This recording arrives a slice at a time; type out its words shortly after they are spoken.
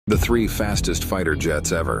3 fastest fighter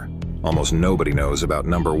jets ever. Almost nobody knows about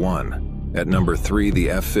number 1. At number 3,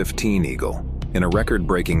 the F-15 Eagle. In a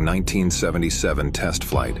record-breaking 1977 test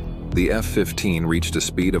flight, the F-15 reached a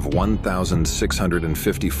speed of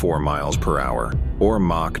 1,654 miles per hour, or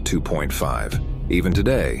Mach 2.5. Even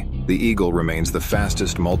today, the Eagle remains the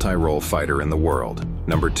fastest multi-role fighter in the world.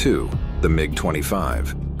 Number 2, the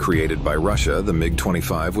MiG-25. Created by Russia, the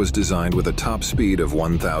MiG-25 was designed with a top speed of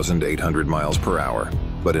 1,800 miles per hour.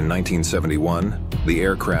 But in 1971, the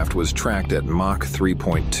aircraft was tracked at Mach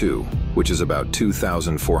 3.2, which is about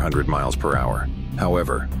 2,400 miles per hour.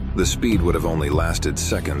 However, the speed would have only lasted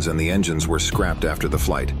seconds and the engines were scrapped after the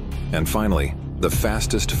flight. And finally, the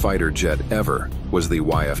fastest fighter jet ever was the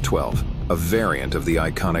YF-12, a variant of the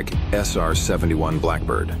iconic SR-71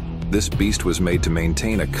 Blackbird. This beast was made to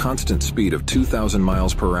maintain a constant speed of 2,000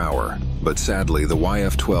 miles per hour, but sadly the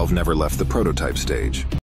YF-12 never left the prototype stage.